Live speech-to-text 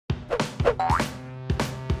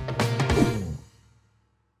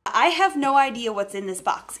I have no idea what's in this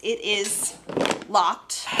box. It is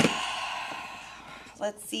locked.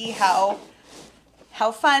 Let's see how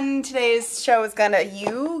fun today's show is gonna.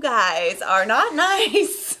 You guys are not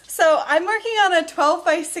nice. So I'm working on a 12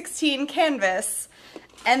 by 16 canvas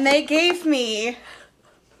and they gave me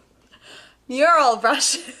mural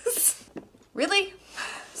brushes. Really?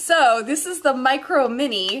 So this is the micro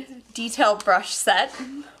mini detail brush set.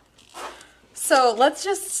 So let's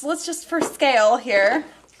just for scale here.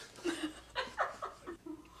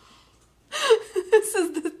 This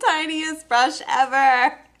is the tiniest brush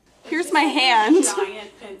ever. Here's my hand.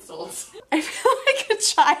 Giant pencils. I feel like a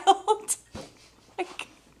child.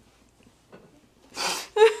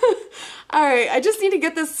 All right, I just need to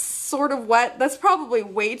get this sort of wet. That's probably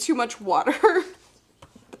way too much water,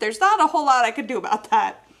 but there's not a whole lot I could do about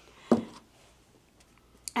that.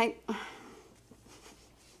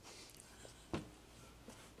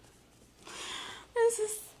 This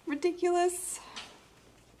is ridiculous.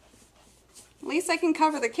 At least I can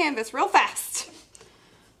cover the canvas real fast.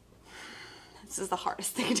 This is the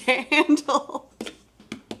hardest thing to handle.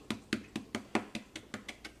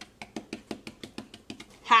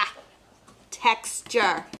 Ha!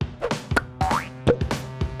 Texture.